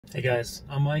Hey guys,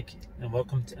 I'm Mike and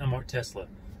welcome to MR Tesla.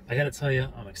 I gotta tell you,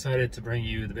 I'm excited to bring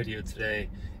you the video today.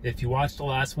 If you watched the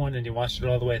last one and you watched it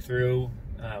all the way through,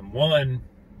 one,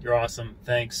 you're awesome,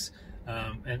 thanks.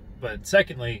 But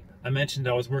secondly, I mentioned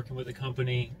I was working with a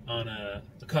company on a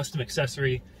custom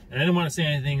accessory, and I didn't want to say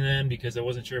anything then because I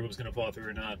wasn't sure if it was gonna fall through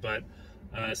or not, but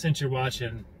since you're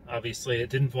watching, obviously it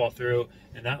didn't fall through,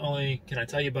 and not only can I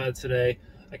tell you about it today,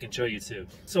 I can show you too.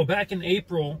 So back in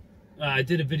April, I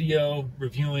did a video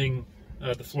reviewing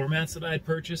the floor mats that I had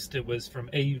purchased. It was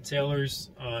from AU Tailors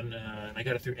and I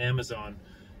got it through Amazon.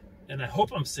 And I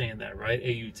hope I'm saying that right,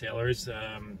 AU Tailors.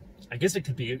 I guess it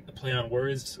could be a play on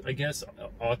words, I guess,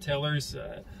 All Tailors.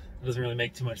 It doesn't really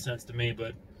make too much sense to me,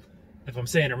 but if I'm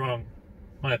saying it wrong,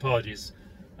 my apologies.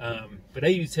 But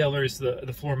AU Tailors,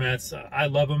 the floor mats, I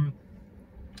love them.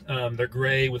 They're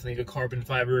gray with like a carbon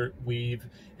fiber weave,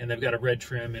 and they've got a red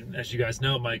trim, and as you guys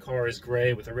know, my car is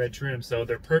gray with a red trim, so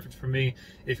they're perfect for me.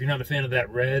 If you're not a fan of that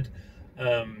red,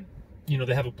 you know,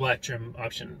 they have a black trim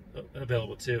option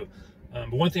available too.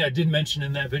 But one thing I did mention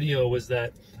in that video was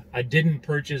that I didn't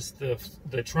purchase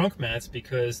the trunk mats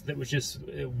because it was just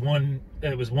one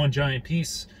giant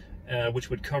piece, which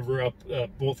would cover up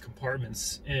both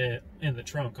compartments in the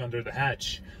trunk under the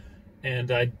hatch,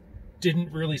 and I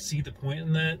didn't really see the point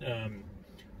in that.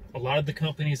 A lot of the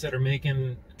companies that are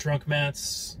making trunk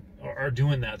mats are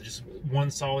doing that. They're just one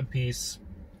solid piece,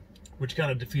 which kind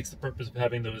of defeats the purpose of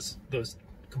having those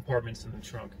compartments in the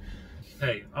trunk.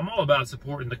 Hey, I'm all about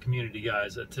supporting the community,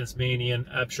 guys. At Tasmanian,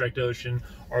 Abstract Ocean,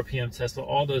 RPM Tesla,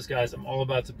 all those guys, I'm all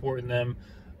about supporting them.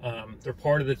 They're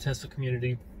part of the Tesla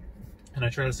community, and I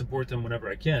try to support them whenever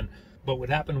I can. But what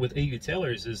happened with AU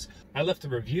Tailors is I left a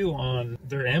review on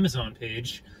their Amazon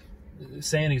page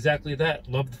saying exactly that.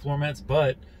 Love the floor mats,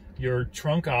 but your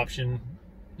trunk option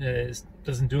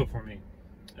doesn't do it for me.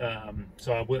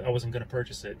 So I wasn't going to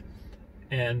purchase it.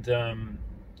 And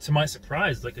to my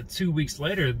surprise, like 2 weeks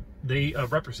later, a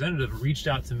representative reached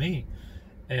out to me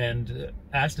and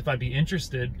asked if I'd be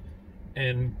interested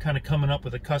in kind of coming up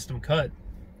with a custom cut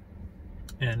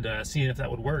and seeing if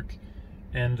that would work.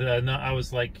 And I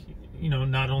was like, you know,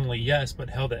 not only yes,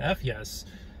 but hell the F yes.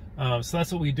 So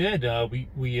that's what we did. We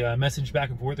messaged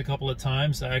back and forth a couple of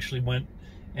times. I actually went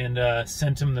and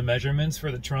sent them the measurements for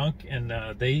the trunk,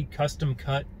 and they custom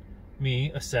cut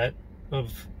me a set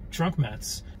of trunk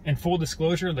mats. And full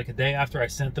disclosure, like a day after I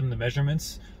sent them the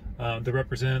measurements, the rep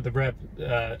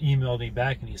emailed me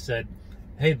back and he said,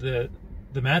 hey, the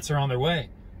mats are on their way.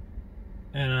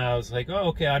 And I was like, oh,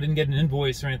 okay, I didn't get an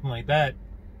invoice or anything like that.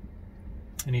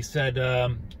 And he said,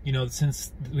 you know,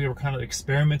 since we were kind of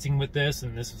experimenting with this,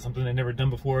 and this is something they'd never done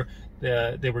before,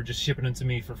 they were just shipping them to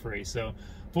me for free. So,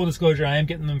 full disclosure, I am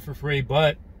getting them for free,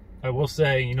 but I will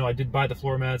say, you know, I did buy the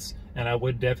floor mats, and I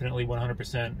would definitely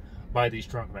 100% buy these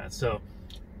trunk mats. So,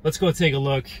 let's go take a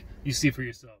look. You see for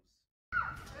yourselves.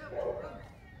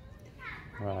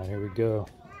 All right, here we go.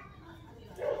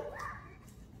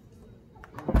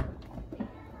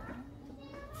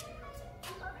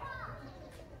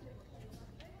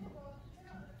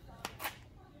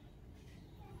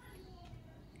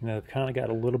 You know, they've kind of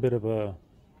got a little bit of a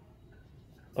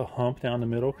hump down the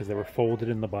middle because they were folded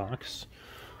in the box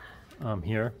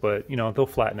here, but you know, they'll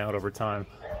flatten out over time.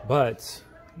 But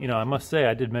you know, I must say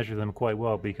I did measure them quite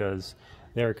well because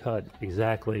they're cut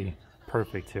exactly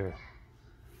perfect here,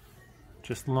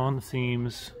 just along the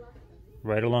seams,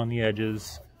 right along the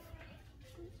edges,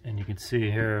 and you can see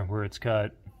here where it's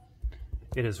cut.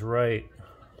 It is right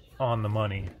on the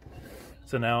money.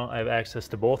 So now I have access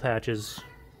to both hatches.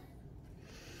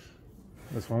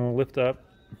 This one will lift up,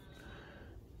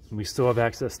 and we still have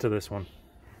access to this one.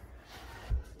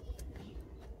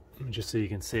 Just so you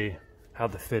can see how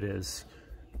the fit is.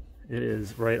 It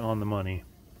is right on the money.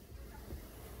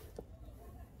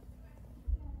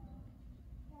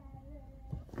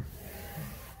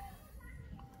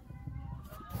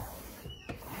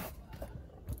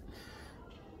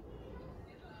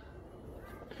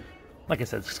 Like I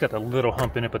said, it's got a little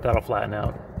hump in it, but that'll flatten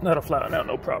out. That'll flatten out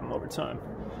no problem over time.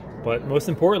 But most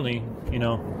importantly, you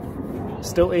know,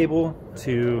 still able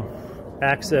to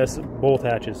access both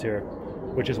hatches here,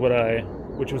 which was what I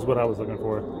was looking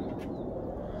for.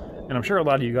 And I'm sure a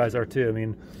lot of you guys are too. I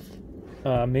mean,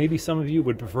 maybe some of you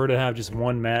would prefer to have just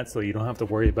one mat so you don't have to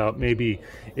worry about maybe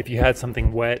if you had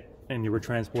something wet and you were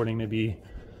transporting maybe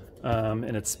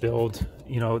and it spilled,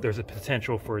 you know, there's a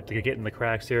potential for it to get in the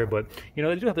cracks here. But, you know,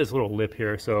 they do have this little lip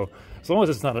here, so as long as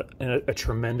it's not a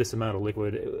tremendous amount of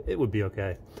liquid, it would be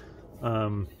okay.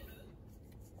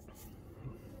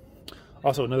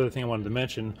 Also, another thing I wanted to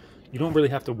mention, you don't really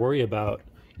have to worry about,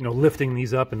 you know, lifting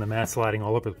these up and the mat sliding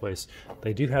all over the place.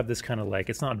 They do have this kind of like,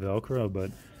 it's not Velcro, but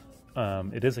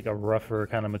It is like a rougher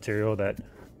kind of material that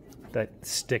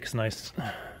sticks nice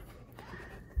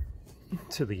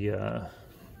to the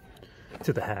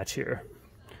hatch here.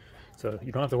 So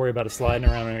you don't have to worry about it sliding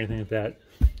around or anything like that.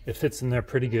 It fits in there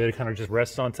pretty good. It kind of just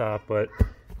rests on top, but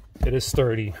it is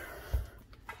sturdy.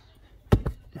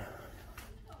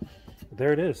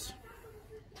 There it is.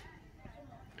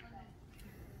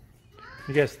 What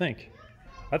do you guys think?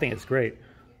 I think it's great.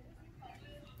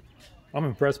 I'm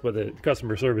impressed by the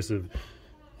customer service of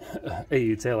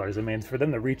AU Tailors. I mean, for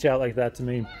them to reach out like that to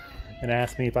me and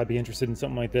ask me if I'd be interested in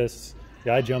something like this,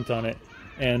 yeah, I jumped on it.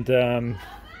 And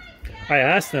I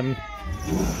asked them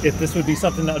if this would be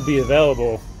something that would be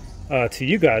available to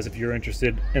you guys if you're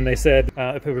interested. And they said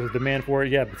if there was a demand for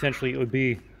it, yeah, potentially it would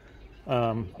be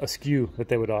a SKU that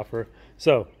they would offer.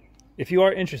 So if you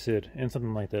are interested in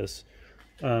something like this,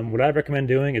 what I'd recommend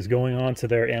doing is going on to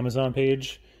their Amazon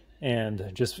page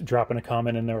and just dropping a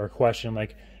comment in there or a question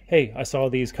like, hey, I saw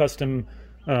these custom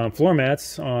floor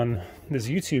mats on this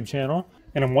YouTube channel,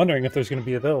 and I'm wondering if there's going to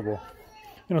be available.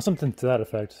 You know, something to that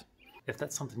effect. If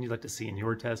that's something you'd like to see in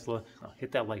your Tesla,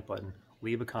 hit that like button,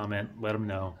 leave a comment, let them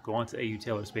know. Go on to AU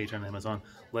Tailors page on Amazon,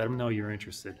 let them know you're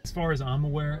interested. As far as I'm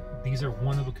aware, these are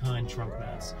one-of-a-kind trunk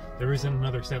mats. There isn't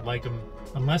another set like them.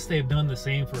 Unless they've done the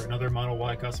same for another Model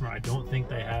Y customer, I don't think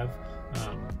they have,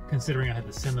 considering I had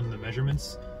to send them the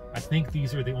measurements. I think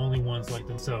these are the only ones like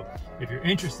them. So if you're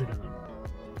interested in them,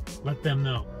 let them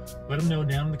know. Let them know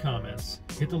down in the comments.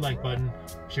 Hit the like button,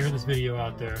 share this video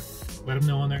out there, let them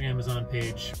know on their Amazon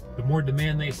page. The more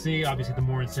demand they see, obviously the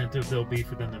more incentive there'll be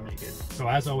for them to make it. So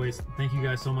as always, thank you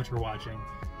guys so much for watching.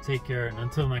 Take care, and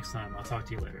until next time, I'll talk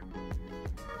to you later.